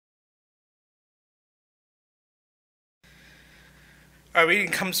Our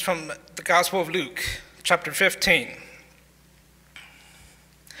reading comes from the Gospel of Luke, chapter 15.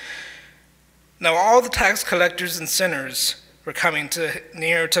 Now all the tax collectors and sinners were coming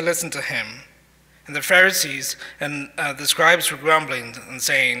near to listen to him, and the Pharisees and the scribes were grumbling and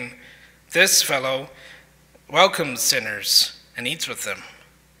saying, "This fellow welcomes sinners and eats with them."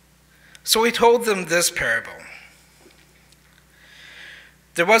 So he told them this parable.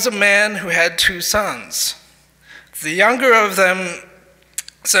 There was a man who had 2 sons. The younger of them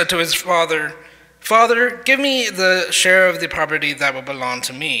said to his father, "Father, give me the share of the property that will belong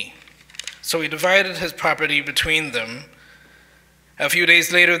to me." So he divided his property between them. A few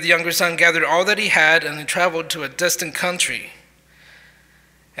days later, the younger son gathered all that he had and he traveled to a distant country.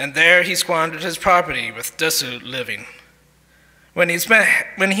 And there he squandered his property with dissolute living. When he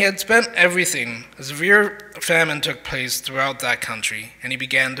had spent everything, a severe famine took place throughout that country, and he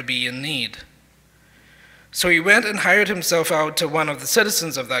began to be in need. So he went and hired himself out to one of the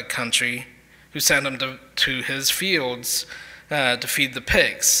citizens of that country, who sent him to his fields to feed the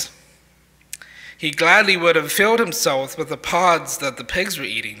pigs. He gladly would have filled himself with the pods that the pigs were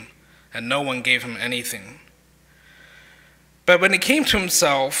eating, and no one gave him anything. But when he came to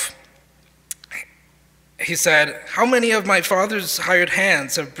himself, he said, "How many of my father's hired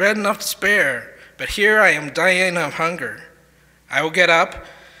hands have bread enough to spare, but here I am dying of hunger. I will get up,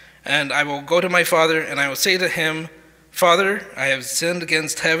 and I will go to my father, and I will say to him, 'Father, I have sinned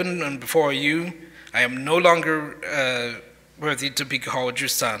against heaven and before you. I am no longer worthy to be called your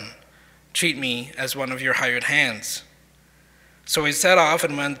son. Treat me as one of your hired hands.' So he set off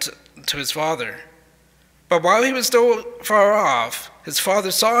and went to his father. But while he was still far off, his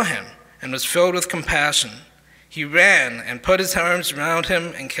father saw him and was filled with compassion. He ran and put his arms around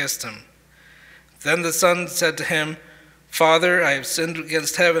him and kissed him. Then the son said to him, 'Father, I have sinned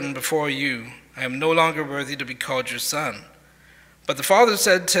against heaven and before you. I am no longer worthy to be called your son.' But the father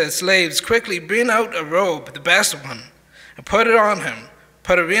said to his slaves, 'Quickly bring out a robe, the best one, and put it on him.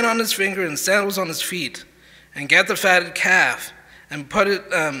 Put a ring on his finger and sandals on his feet, and get the fatted calf, and put it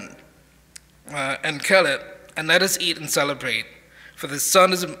and kill it, and let us eat and celebrate. For this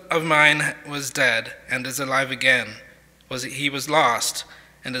son of mine was dead and is alive again. He was lost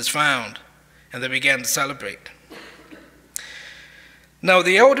and is found.' And they began to celebrate. Now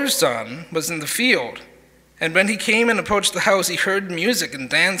the elder son was in the field, and when he came and approached the house, he heard music and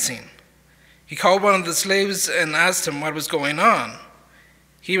dancing. He called one of the slaves and asked him what was going on.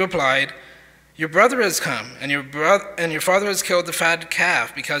 He replied, 'Your brother has come, and your father has killed the fatted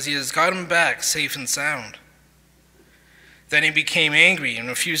calf because he has got him back safe and sound.' Then he became angry and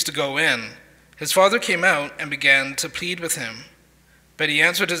refused to go in. His father came out and began to plead with him. But he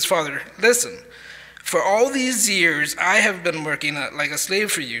answered his father, 'Listen, for all these years I have been working like a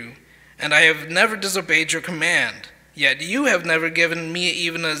slave for you, and I have never disobeyed your command. Yet you have never given me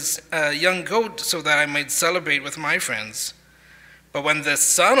even a young goat so that I might celebrate with my friends. But when this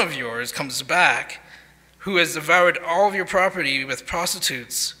son of yours comes back, who has devoured all of your property with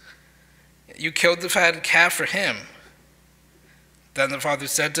prostitutes, you killed the fatted calf for him.' Then the father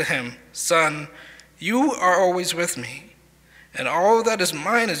said to him, 'Son, you are always with me, and all that is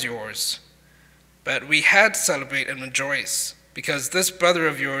mine is yours. But we had to celebrate and rejoice, because this brother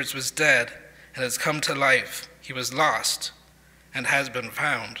of yours was dead and has come to life. He was lost and has been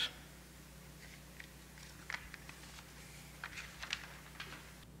found.'"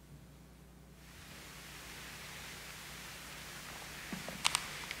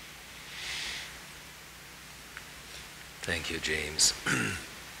 Thank you, James.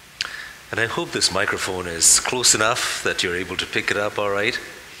 And I hope this microphone is close enough that you're able to pick it up all right.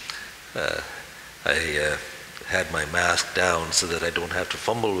 I had my mask down so that I don't have to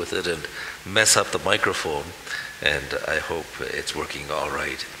fumble with it and mess up the microphone, and I hope it's working all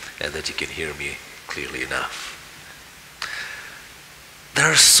right and that you can hear me clearly enough. There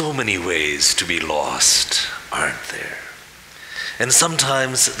are so many ways to be lost, aren't there? And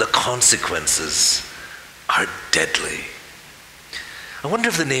sometimes the consequences are deadly. I wonder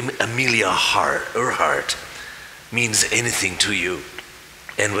if the name Amelia Earhart means anything to you,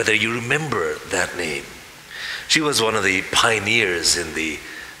 and whether you remember that name. She was one of the pioneers in the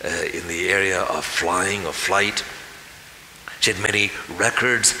area of flight. She had many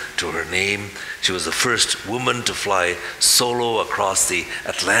records to her name. She was the first woman to fly solo across the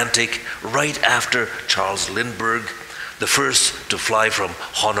Atlantic right after Charles Lindbergh, the first to fly from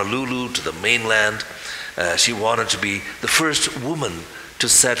Honolulu to the mainland. She wanted to be the first woman to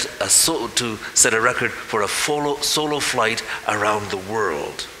set a record for a solo flight around the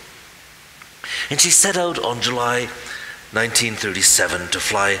world. And she set out on July 1937 to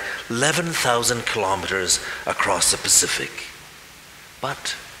fly 11,000 kilometers across the Pacific.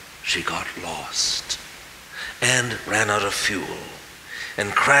 But she got lost and ran out of fuel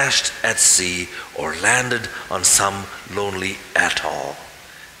and crashed at sea or landed on some lonely atoll,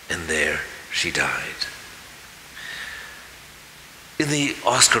 and there she died. In the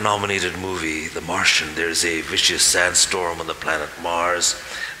Oscar-nominated movie The Martian, there's a vicious sandstorm on the planet Mars.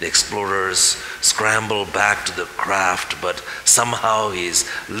 The explorers scramble back to the craft, but somehow he's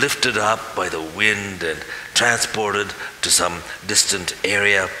lifted up by the wind and transported to some distant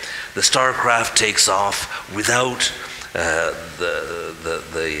area. The starcraft takes off without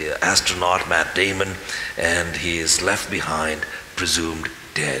the astronaut Matt Damon, and he is left behind, presumed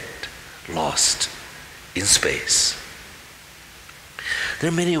dead, lost in space. There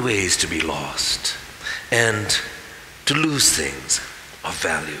are many ways to be lost and to lose things of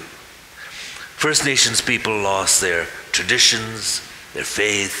value. First Nations people lost their traditions, their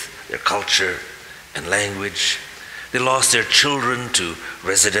faith, their culture, and language. They lost their children to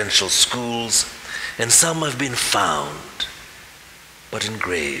residential schools, and some have been found, but in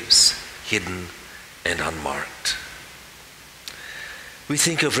graves, hidden and unmarked. We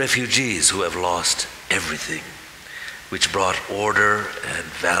think of refugees who have lost everything, which brought order and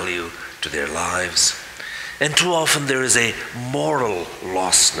value to their lives. And too often there is a moral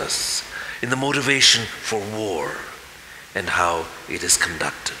lostness in the motivation for war and how it is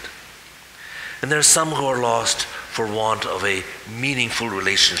conducted. And there are some who are lost for want of a meaningful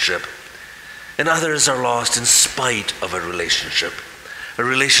relationship, and others are lost in spite of a relationship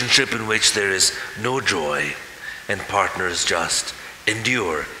in which there is no joy and partners just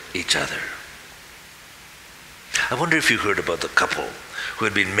endure each other. I wonder if you heard about the couple who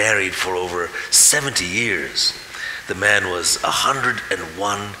had been married for over 70 years. The man was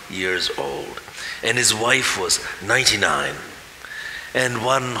 101 years old, and his wife was 99. And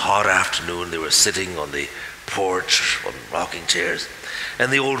one hot afternoon, they were sitting on the porch on rocking chairs,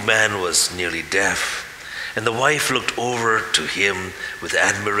 and the old man was nearly deaf. And the wife looked over to him with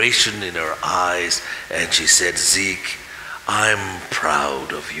admiration in her eyes, and she said, "Zeke, I'm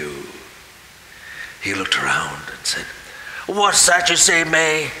proud of you." He looked around and said, "What's that you say,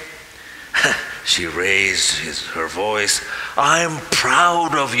 May?" She raised her voice, "I'm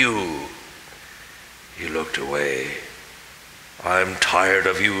proud of you." He looked away. "I'm tired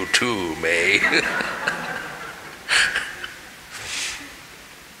of you too, May."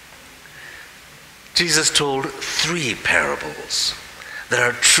 Jesus told 3 parables that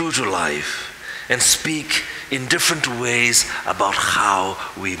are true to life and speak in different ways about how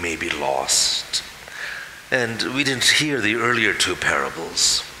we may be lost. And we didn't hear the earlier 2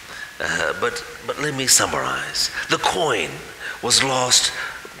 parables, but let me summarize. The coin was lost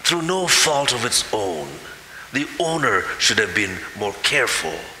through no fault of its own. The owner should have been more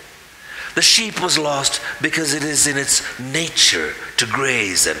careful. The sheep was lost because it is in its nature to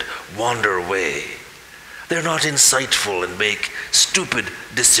graze and wander away. They're not insightful and make stupid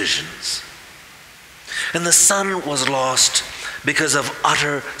decisions. And the son was lost because of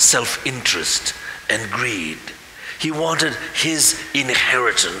utter self-interest and greed. He wanted his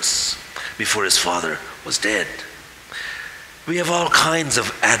inheritance before his father was dead. We have all kinds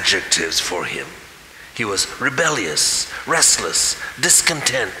of adjectives for him. He was rebellious, restless,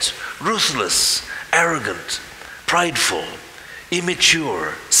 discontent, ruthless, arrogant, prideful,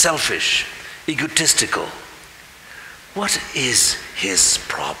 immature, selfish, egotistical. What is his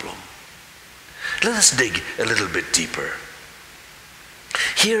problem? Let us dig a little bit deeper.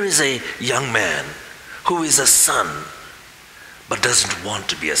 Here is a young man who is a son, but doesn't want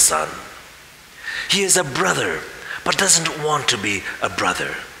to be a son. He is a brother, but doesn't want to be a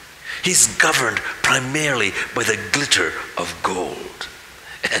brother. He's governed primarily by the glitter of gold.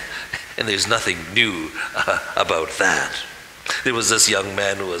 And there's nothing new about that. There was this young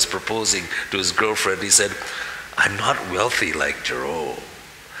man who was proposing to his girlfriend. He said, "I'm not wealthy like Jerome,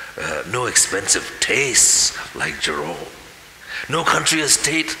 no expensive tastes like Jerome, no country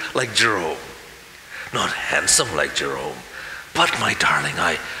estate like Jerome, not handsome like Jerome, but my darling,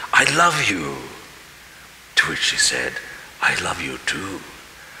 I love you." To which she said, "I love you too,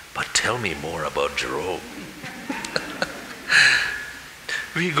 but tell me more about Jerome."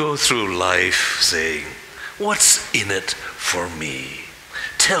 We go through life saying, "What's in it for me?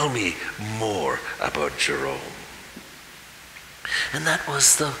 Tell me more about Jerome." And that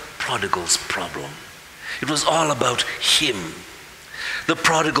was the prodigal's problem. It was all about him. The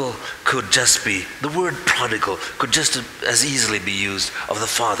prodigal could just be, the word prodigal could just as easily be used of the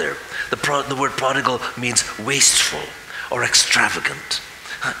father. The word prodigal means wasteful or extravagant,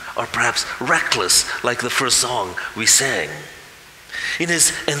 or perhaps reckless, like the first song we sang. In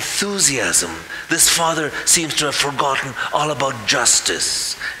his enthusiasm, this father seems to have forgotten all about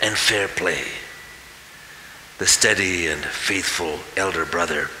justice and fair play. The steady and faithful elder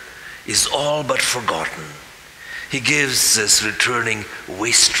brother is all but forgotten. He gives his returning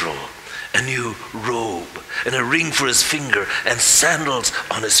wastrel a new robe and a ring for his finger and sandals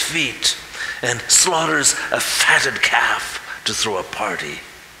on his feet, and slaughters a fatted calf to throw a party.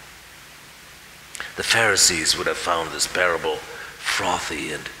 The Pharisees would have found this parable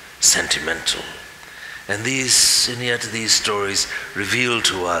frothy and sentimental. And yet these stories reveal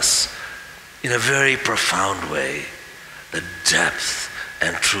to us in a very profound way the depth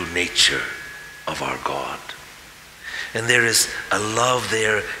and true nature of our God. And there is a love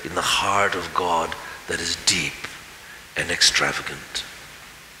there in the heart of God that is deep and extravagant.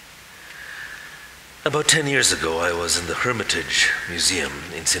 About 10 years ago, I was in the Hermitage Museum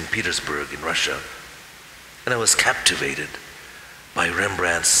in St. Petersburg in Russia, and I was captivated by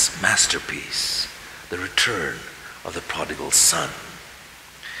Rembrandt's masterpiece, The Return of the Prodigal Son.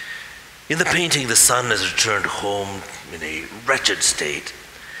 In the painting, the son has returned home in a wretched state.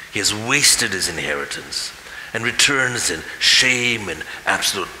 He has wasted his inheritance and returns in shame and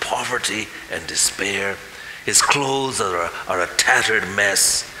absolute poverty and despair. His clothes are a tattered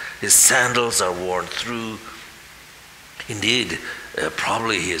mess. His sandals are worn through. Indeed,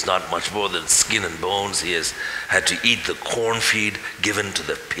 probably he is not much more than skin and bones. He has had to eat the corn feed given to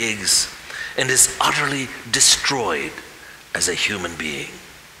the pigs and is utterly destroyed as a human being.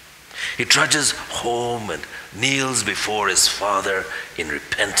 He trudges home and kneels before his father in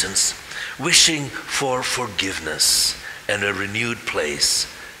repentance, wishing for forgiveness and a renewed place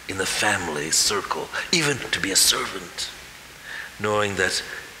in the family circle, even to be a servant, knowing that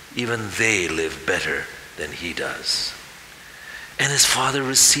even they live better than he does. And his father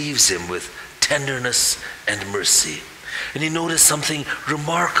receives him with tenderness and mercy. And he noticed something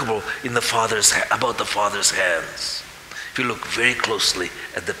remarkable in about the father's hands. If you look very closely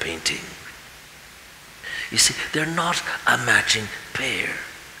at the painting, you see they're not a matching pair.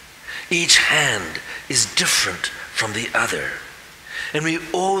 Each hand is different from the other. And we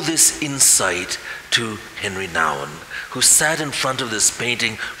owe this insight to Henry Nouwen, who sat in front of this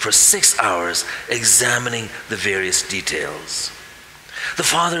painting for 6 hours examining the various details. The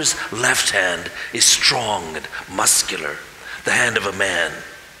father's left hand is strong and muscular, the hand of a man.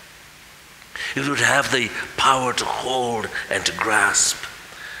 It would have the power to hold and to grasp.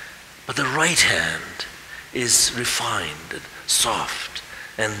 But the right hand is refined and soft,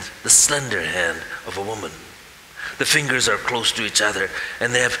 and the slender hand of a woman. The fingers are close to each other,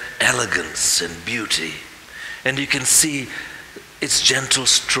 and they have elegance and beauty. And you can see its gentle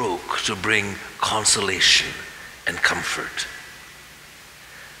stroke to bring consolation and comfort.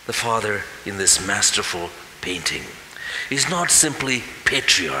 The father in this masterful painting is not simply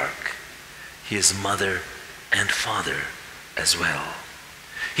patriarch. He is mother and father as well.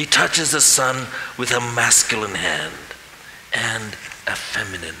 He touches the son with a masculine hand and a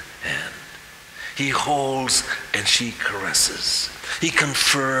feminine hand. He holds and she caresses. He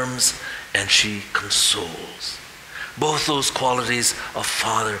confirms and she consoles. Both those qualities of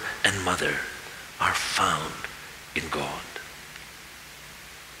father and mother are found in God.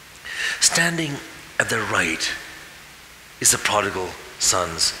 Standing at the right is the prodigal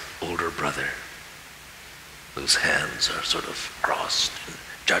son's older brother, whose hands are sort of crossed in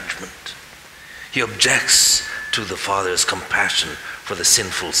judgment. He objects to the father's compassion for the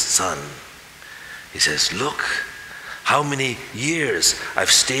sinful son. He says, "Look, how many years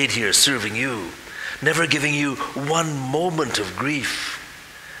I've stayed here serving you, never giving you one moment of grief.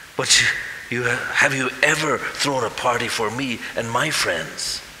 But have you ever thrown a party for me and my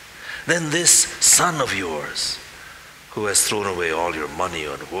friends? Then this son of yours, who has thrown away all your money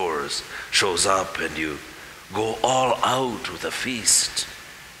on whores, shows up and you go all out with a feast."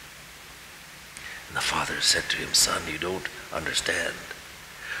 And the father said to him, "Son, you don't understand.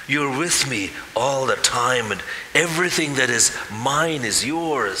 You're with me all the time, and everything that is mine is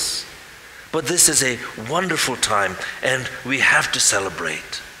yours. But this is a wonderful time, and we have to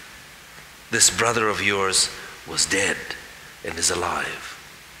celebrate. This brother of yours was dead and is alive.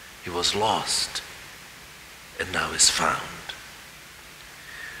 He was lost and now is found."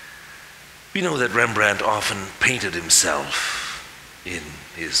 We know that Rembrandt often painted himself in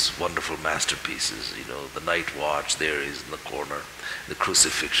his wonderful masterpieces. You know, the Night Watch, there he is in the corner. The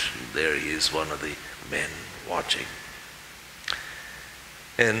Crucifixion, there he is, one of the men watching.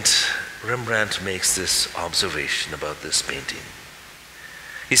 And Rembrandt makes this observation about this painting.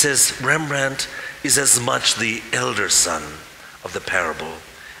 He says, Rembrandt is as much the elder son of the parable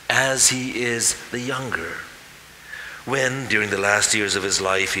as he is the younger. When, during the last years of his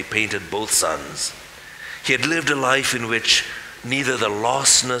life, he painted both sons, he had lived a life in which neither the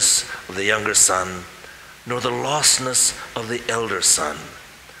lostness of the younger son nor the lostness of the elder son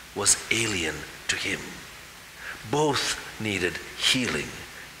was alien to him. Both needed healing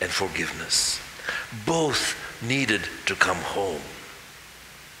and forgiveness. Both needed to come home.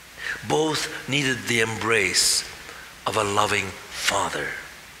 Both needed the embrace of a loving father.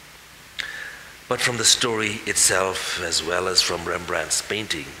 But from the story itself, as well as from Rembrandt's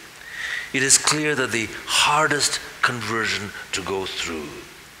painting, it is clear that the hardest conversion to go through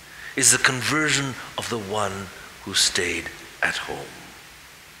is the conversion of the one who stayed at home.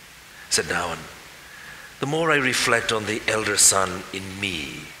 Said Nowen, the more I reflect on the elder son in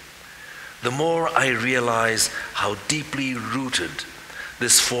me, the more I realize how deeply rooted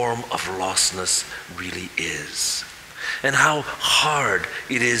this form of lostness really is, and how hard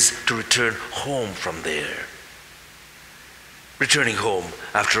it is to return home from there. Returning home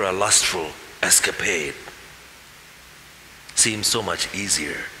after a lustful escapade seems so much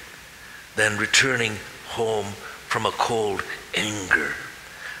easier than returning home from a cold anger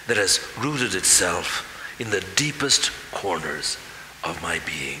that has rooted itself in the deepest corners of my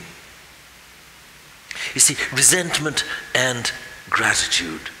being. You see, resentment and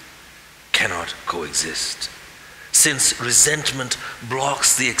gratitude cannot coexist, since resentment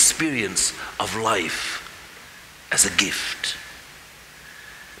blocks the experience of life as a gift.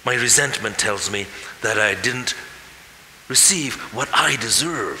 My resentment tells me that I didn't receive what I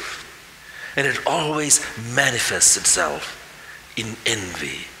deserve, and it always manifests itself in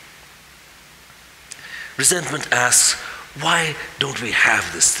envy. Resentment asks, why don't we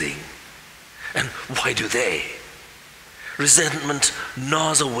have this thing? And why do they? Resentment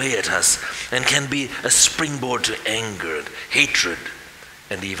gnaws away at us and can be a springboard to anger and hatred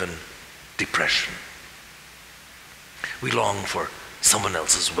and even depression. We long for someone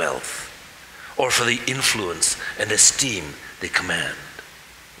else's wealth or for the influence and esteem they command.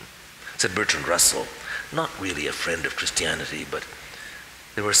 Said Bertrand Russell, not really a friend of Christianity, but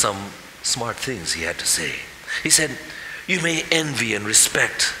there were some smart things he had to say. He said, you may envy and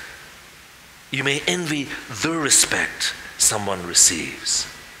respect. You may envy the respect someone receives,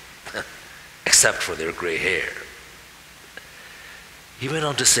 except for their gray hair. He went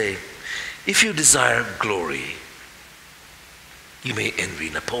on to say, if you desire glory, you may envy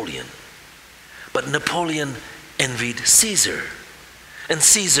Napoleon. But Napoleon envied Caesar, and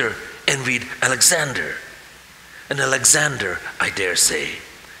Caesar envied Alexander, and Alexander, I dare say,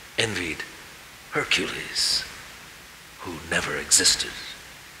 envied Hercules, who never existed.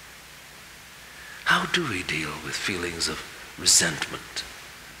 How do we deal with feelings of resentment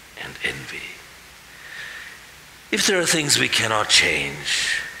and envy? If there are things we cannot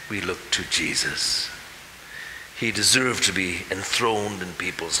change, we look to Jesus. He deserved to be enthroned in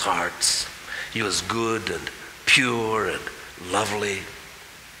people's hearts. He was good and pure and lovely.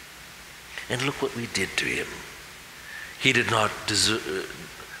 And look what we did to him. He did not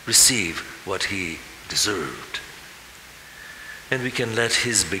receive what he deserved. And we can let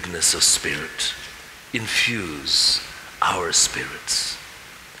his bigness of spirit infuse our spirits,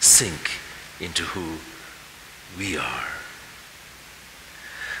 sink into who we are.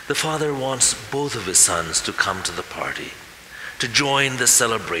 The Father wants both of his sons to come to the party, to join the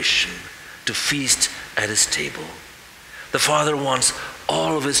celebration, to feast at his table. The Father wants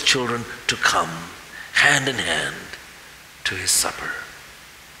all of his children to come, hand in hand, to his supper.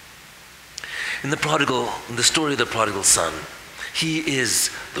 In the story of the prodigal son, he is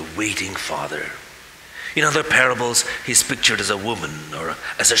the waiting father. In other parables, he's pictured as a woman or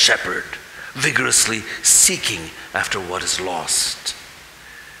as a shepherd, vigorously seeking after what is lost.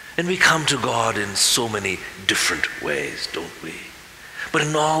 And we come to God in so many different ways, don't we? But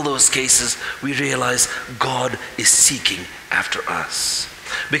in all those cases, we realize God is seeking after us,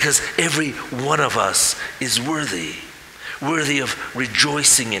 because every one of us is worthy of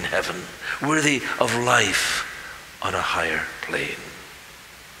rejoicing in heaven, worthy of life on a higher plane.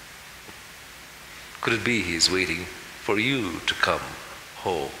 Could it be he's waiting for you to come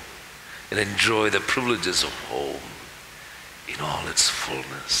home and enjoy the privileges of home in all its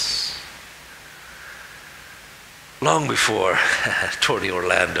fullness? Long before Tony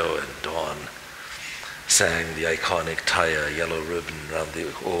Orlando and Dawn sang the iconic Tie a Yellow Ribbon Around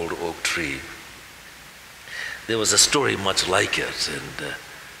the Old Oak Tree, there was a story much like it,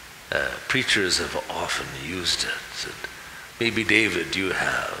 and preachers have often used it. And maybe David, you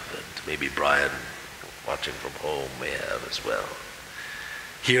have, and maybe Brian, watching from home, may have as well.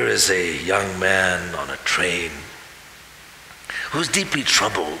 Here is a young man on a train who's deeply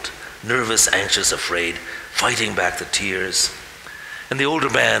troubled nervous, anxious, afraid, fighting back the tears. And the older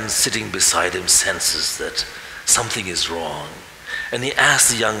man sitting beside him senses that something is wrong. And he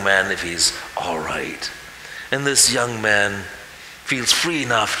asks the young man if he's all right. And this young man feels free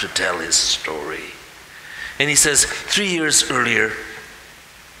enough to tell his story. And he says, 3 years earlier,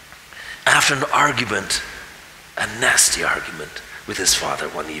 after an argument, a nasty argument with his father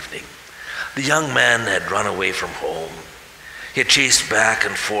one evening, the young man had run away from home. He had chased back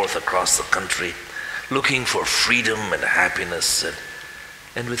and forth across the country, looking for freedom and happiness,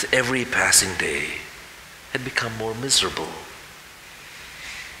 and with every passing day had become more miserable.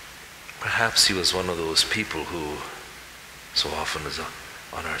 Perhaps he was one of those people who so often is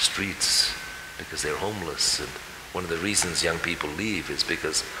on our streets because they're homeless, and one of the reasons young people leave is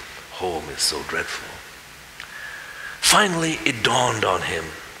because home is so dreadful. Finally, it dawned on him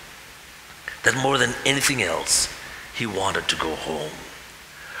that more than anything else, he wanted to go home.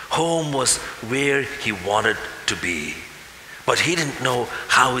 Home was where he wanted to be, but he didn't know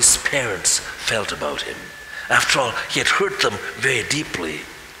how his parents felt about him. After all, he had hurt them very deeply.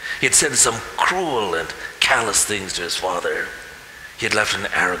 He had said some cruel and callous things to his father. He had left an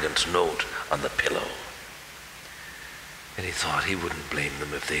arrogant note on the pillow. And he thought he wouldn't blame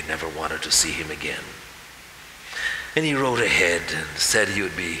them if they never wanted to see him again. And he rode ahead and said he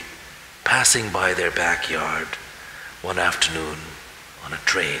would be passing by their backyard one afternoon on a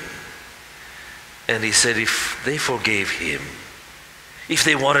train. And he said if they forgave him, if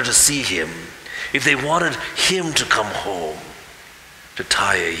they wanted to see him, if they wanted him to come home, to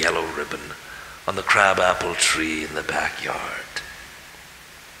tie a yellow ribbon on the crabapple tree in the backyard.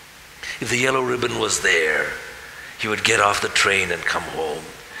 If the yellow ribbon was there, he would get off the train and come home.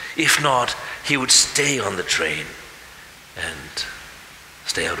 If not, he would stay on the train and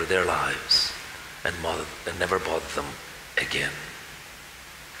stay out of their lives and never bother them again.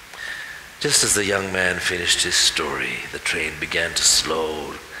 Just as the young man finished his story, the train began to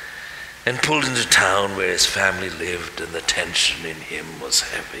slow and pulled into town where his family lived, and the tension in him was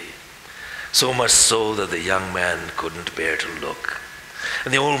heavy. So much so that the young man couldn't bear to look.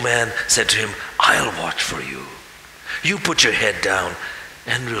 And the old man said to him, "I'll watch for you. You put your head down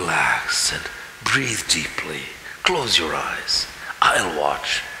and relax and breathe deeply. Close your eyes. I'll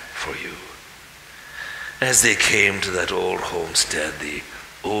watch for you." As they came to that old homestead, the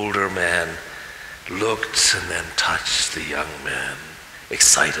older man looked and then touched the young man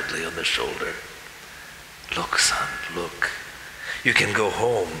excitedly on the shoulder. "Look, son, look. You can go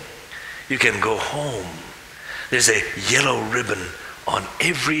home. You can go home. There's a yellow ribbon on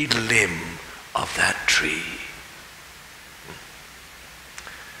every limb of that tree."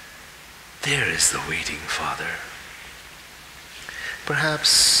 There is the waiting Father.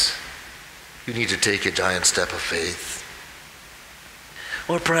 Perhaps you need to take a giant step of faith.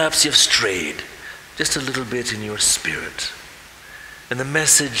 Or perhaps you've strayed just a little bit in your spirit. And the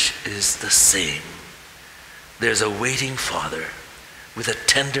message is the same. There's a waiting Father with a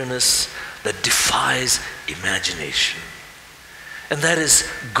tenderness that defies imagination. And that is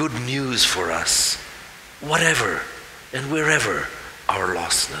good news for us, whatever and wherever our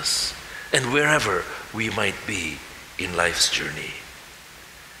lostness, and wherever we might be in life's journey.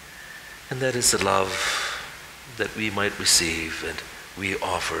 And that is the love that we might receive and we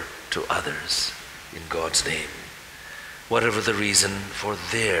offer to others in God's name, whatever the reason for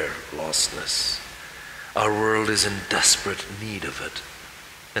their lostness. Our world is in desperate need of it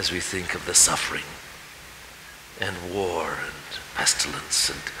as we think of the suffering and war and pestilence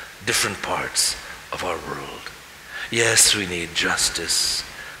and different parts of our world. Yes, we need justice,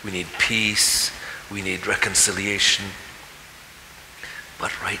 we need peace, we need reconciliation.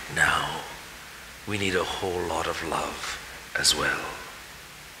 But right now, we need a whole lot of love as well.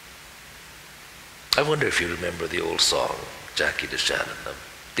 I wonder if you remember the old song, Jackie DeShannon. I'm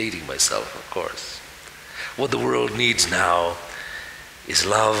dating myself, of course. What the world needs now is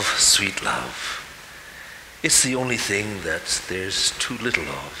love, sweet love. It's the only thing that there's too little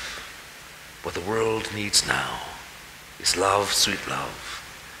of. What the world needs now is love, sweet love.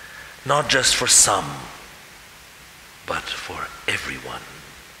 Not just for some, but for everyone.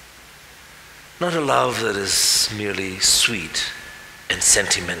 Not a love that is merely sweet and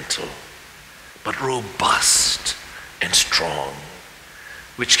sentimental, but robust and strong,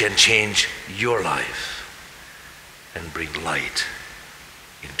 which can change your life and bring light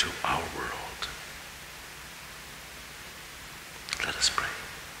into our world. Let us pray.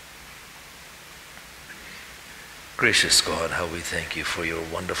 Gracious God, how we thank you for your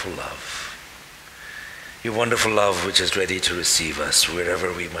wonderful love. Your wonderful love which is ready to receive us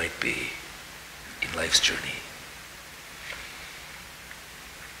wherever we might be in life's journey.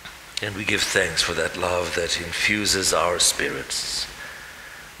 And we give thanks for that love that infuses our spirits,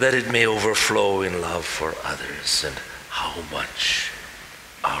 that it may overflow in love for others, and how much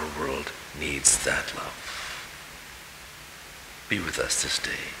our world needs that love. Be with us this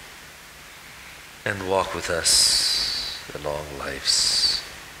day, and walk with us along life's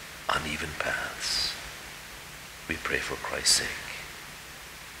uneven paths. We pray for Christ's sake.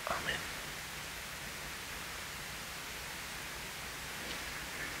 Amen.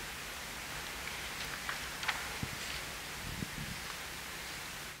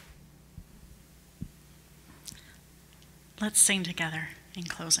 Let's sing together in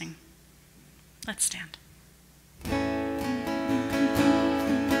closing. Let's stand.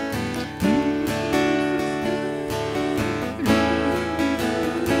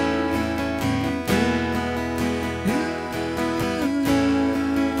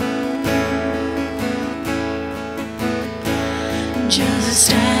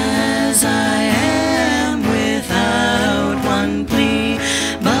 Just as I am, without one plea,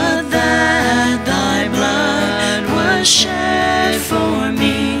 but that thy blood was shed for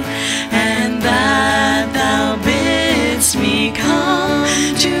me, and that thou bidst me come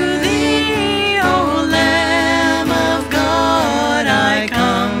to thee, O Lamb of God, I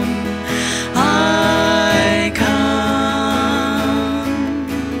come, I come.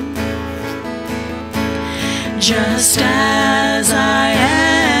 Just as I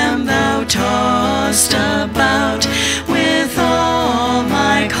am, thou tossed about with all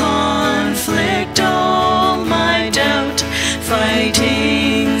my conflict, all my doubt,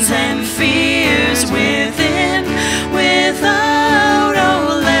 fightings and fears within, without,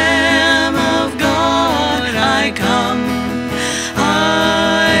 O Lamb of God, I come,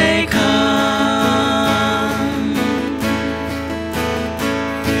 I come.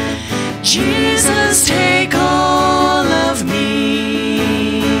 Jesus, take all of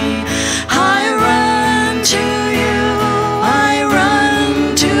me. I run to you, I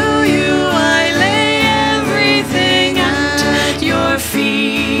run to you, I lay everything at your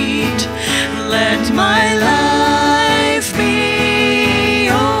feet. Let my life be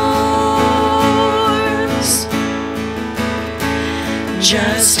yours.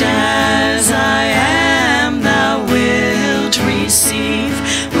 Just as I am, thou wilt receive,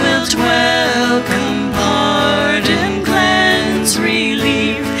 wilt welcome, pardon, cleanse,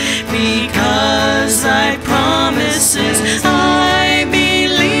 relieve, because thy promises I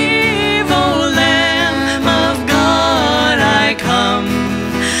believe, O Lamb of God, I come,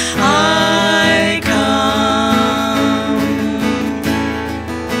 I come.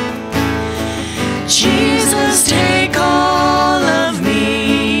 Jesus, take all of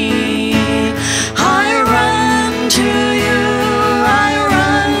me. I run to you, I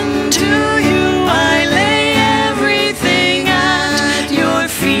run to you, I lay everything at your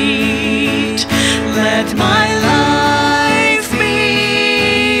feet. Let my life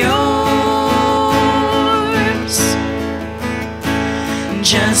be yours.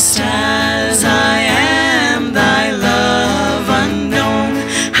 Just as I am, thy love unknown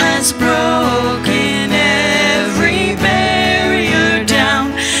has broken every barrier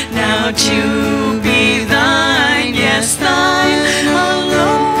down. Now to be thine, yes, thine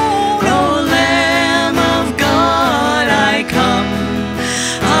alone, O Lamb of God, I come,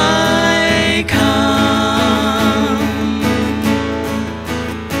 I come.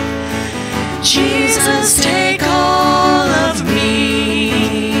 Jesus, take all of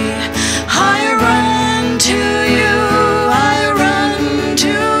me. I run to you, I run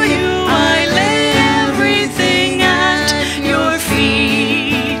to you, I lay everything at your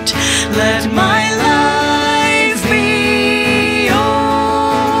feet. Let my life be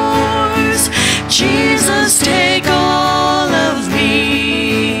yours. Jesus, take all of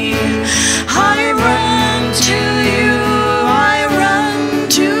me. I run to you, I run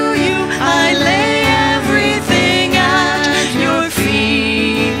to you, I lay everything at your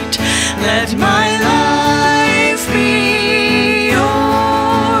feet. Let my life be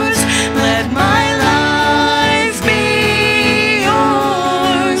yours. Let my life be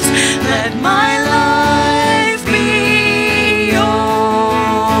yours. Let my life be yours.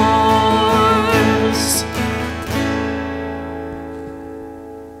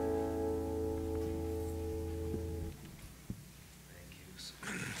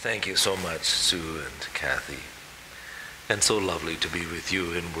 Thank you so much, Sue and Kathy. And so lovely to be with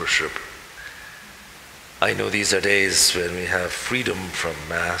you in worship. I know these are days when we have freedom from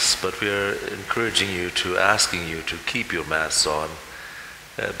Mass, but we are encouraging you to, asking you to keep your masks on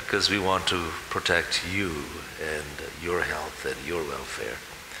because we want to protect you and your health and your welfare.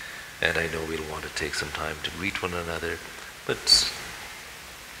 And I know we'll want to take some time to greet one another, but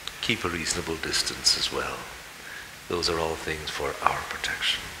keep a reasonable distance as well. Those are all things for our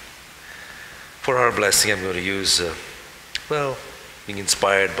protection. For our blessing, I'm going to use, being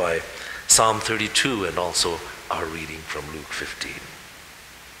inspired by Psalm 32 and also our reading from Luke 15.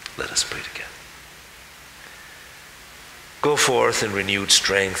 Let us pray together. Go forth in renewed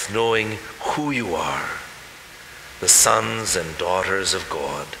strength, knowing who you are, the sons and daughters of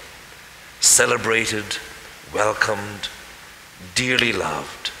God, celebrated, welcomed, dearly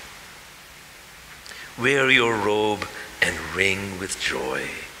loved. Wear your robe and ring with joy.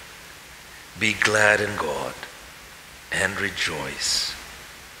 Be glad in God and rejoice,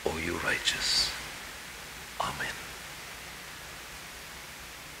 O you righteous. Amen.